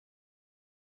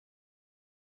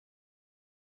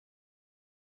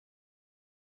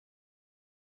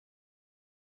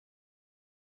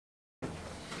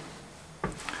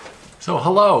So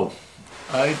hello,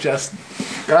 I just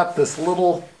got this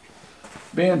little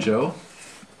banjo.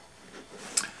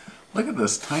 Look at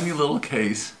this tiny little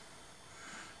case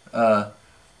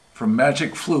from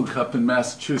Magic Fluke up in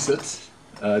Massachusetts.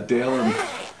 Dale and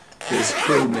his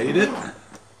crew made it.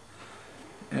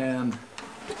 And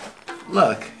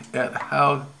look at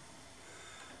how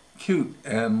cute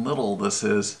and little this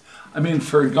is. I mean,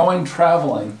 for going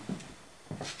traveling,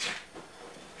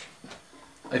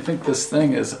 I think this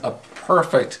thing is a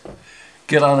perfect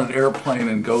get on an airplane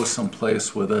and go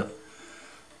someplace with a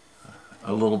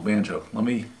little banjo. Let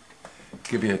me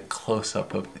give you a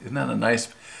close-up of, isn't that a nice,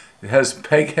 it has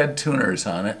Peghead tuners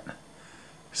on it,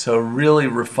 so really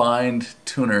refined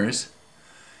tuners,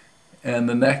 and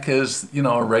the neck is, you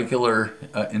know, a regular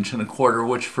 1.25 inches,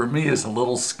 which for me is a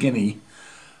little skinny,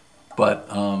 but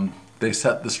they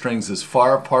set the strings as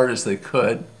far apart as they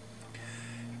could,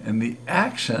 and the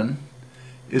action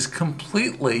is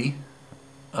completely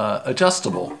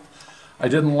adjustable. I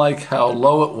didn't like how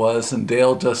low it was, and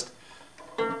Dale just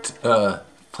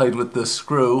played with this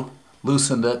screw,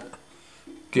 loosened it,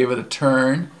 gave it a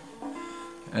turn,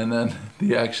 and then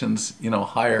the action's, you know,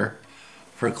 higher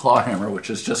for a clawhammer, which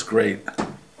is just great.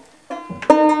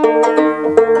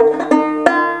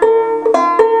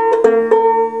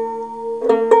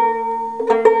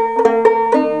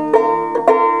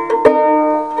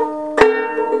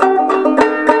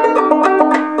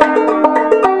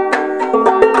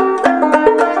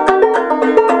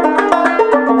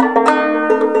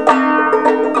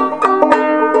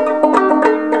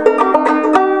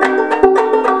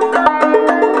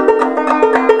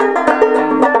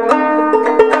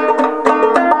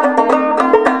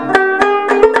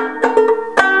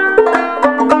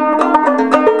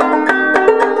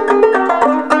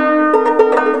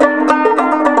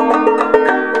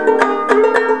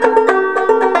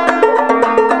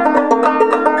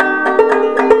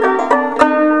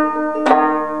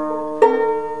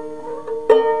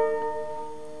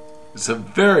 It's a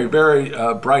very, very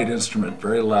bright instrument,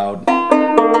 very loud.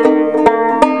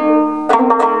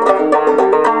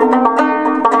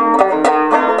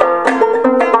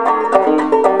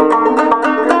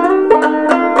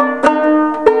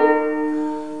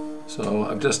 So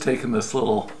I've just taken this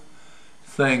little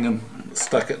thing and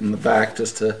stuck it in the back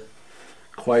just to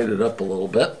quiet it up a little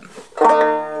bit.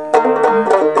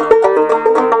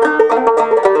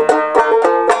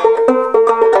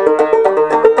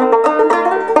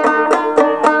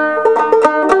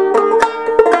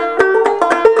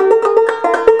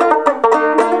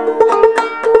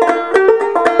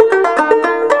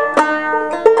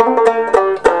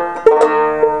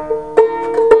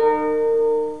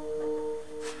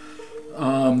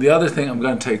 The other thing, I'm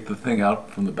going to take the thing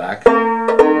out from the back.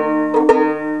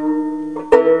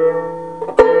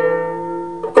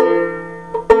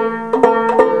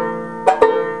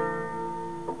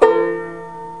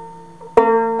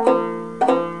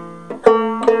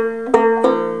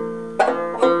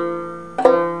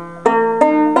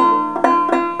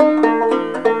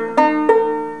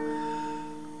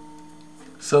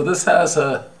 So this has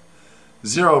a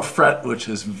 0 fret, which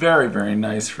is very, very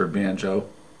nice for banjo.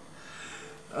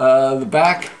 The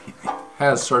back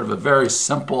has sort of a very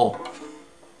simple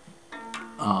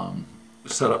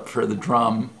setup for the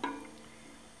drum,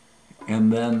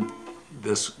 and then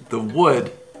the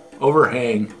wood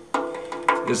overhang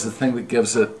is the thing that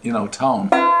gives it, you know, tone.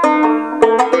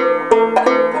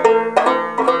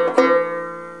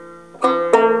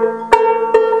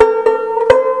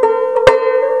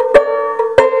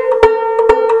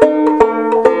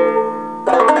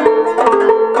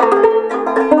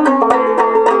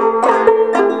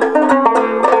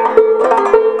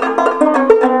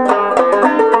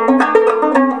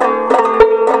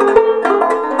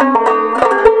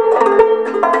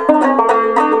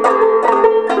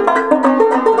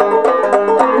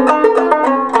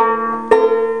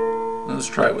 Let's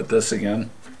try it with this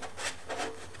again.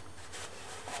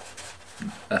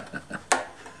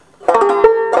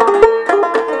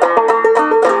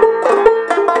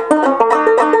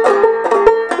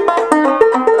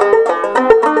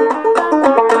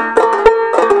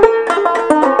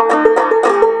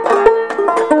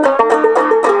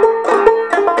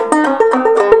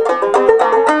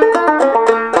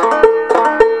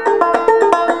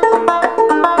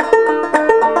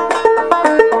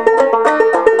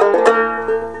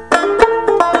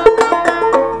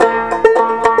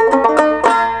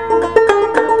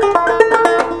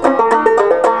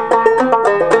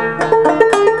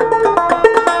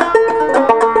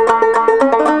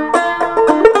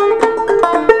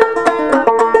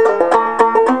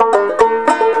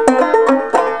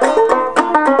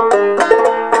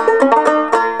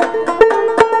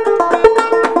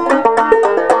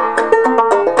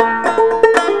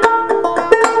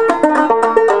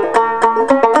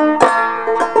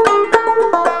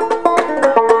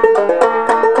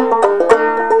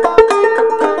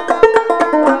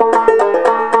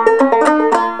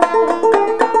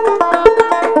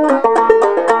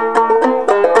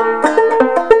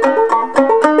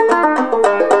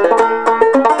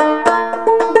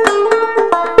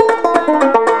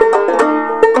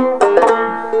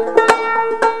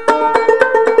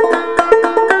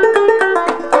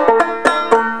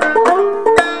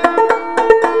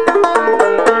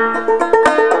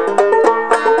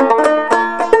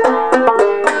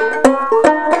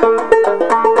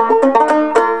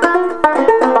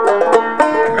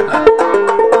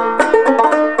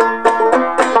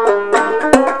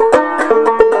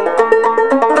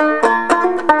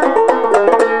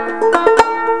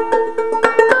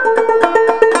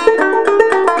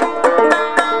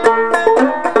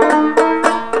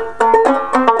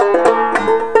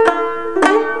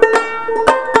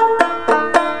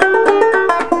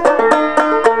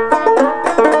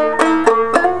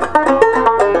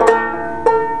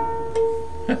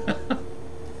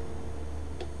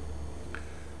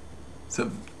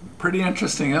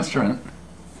 interesting instrument.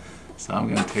 So I'm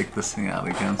going to take this thing out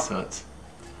again, so it's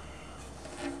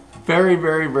very,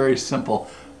 very, very simple.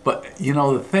 But you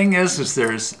know, the thing is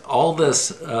there's all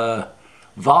this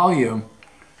volume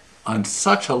on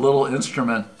such a little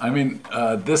instrument. I mean,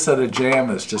 this at a jam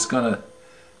is just going to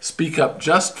speak up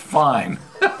just fine.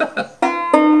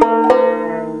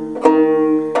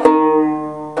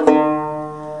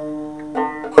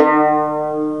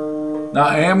 Now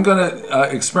I am going to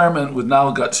experiment with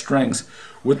Nalagut strings.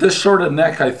 With this sort of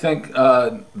neck, I think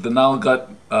the Nalagut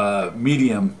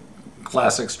medium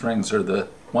classic strings are the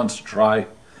ones to try.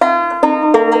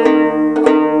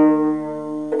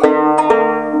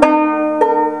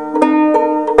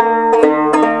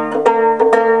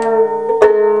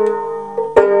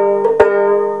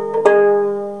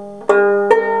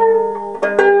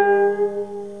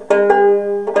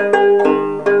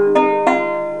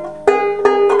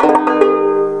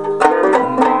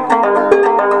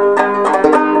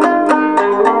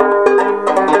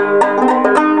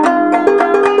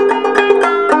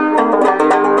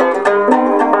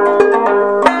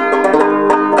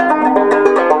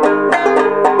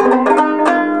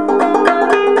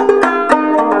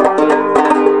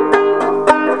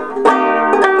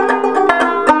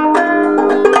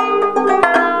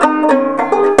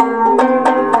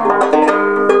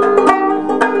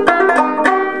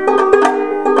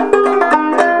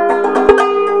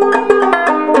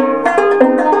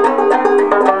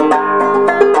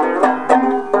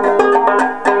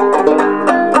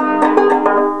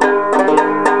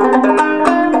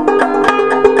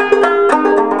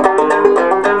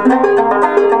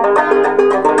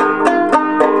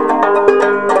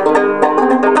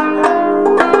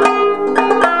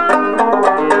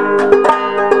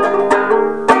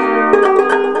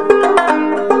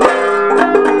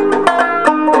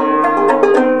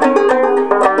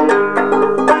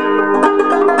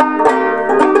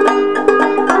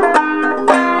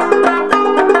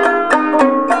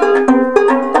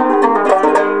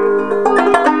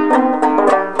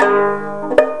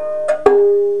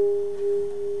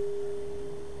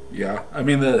 I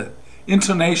mean, the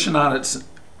intonation on it's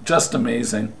just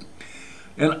amazing.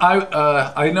 And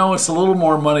I know it's a little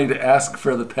more money to ask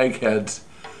for the Pegheads,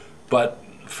 but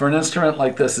for an instrument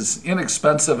like this, it's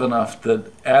inexpensive enough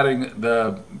that adding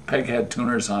the Peghead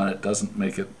tuners on it doesn't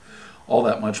make it all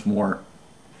that much more.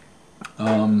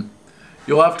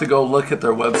 You'll have to go look at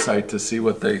their website to see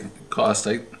what they cost.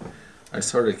 I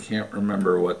sort of can't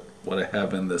remember what I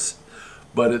have in this,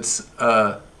 but it's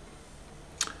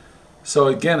so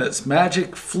again, it's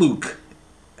Magic Fluke,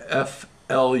 F-L-U-T-E.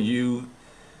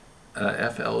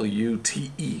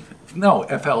 No,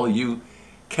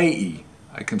 F-L-U-K-E.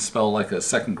 I can spell like a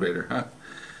second grader,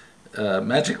 huh?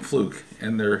 Magic Fluke,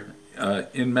 and they're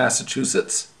in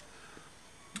Massachusetts.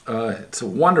 It's a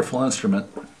wonderful instrument.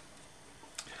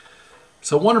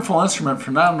 It's a wonderful instrument for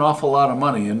not an awful lot of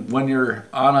money, and when you're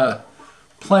on a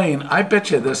plane, I bet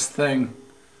you this thing,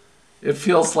 it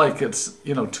feels like it's,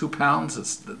 you know, 2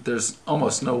 pounds. There's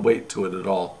almost no weight to it at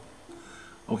all.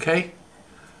 Okay?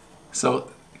 So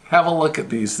have a look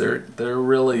at these. They're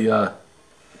really,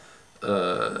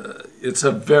 it's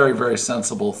a very, very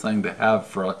sensible thing to have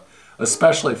for,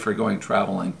 especially for going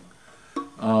traveling.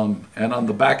 And on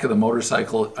the back of the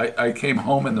motorcycle, I came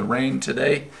home in the rain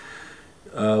today.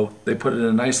 They put it in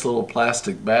a nice little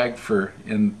plastic bag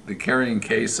in the carrying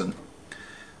case, and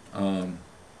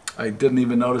I didn't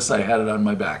even notice I had it on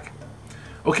my back.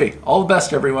 Okay, all the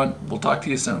best, everyone. We'll talk to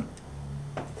you soon.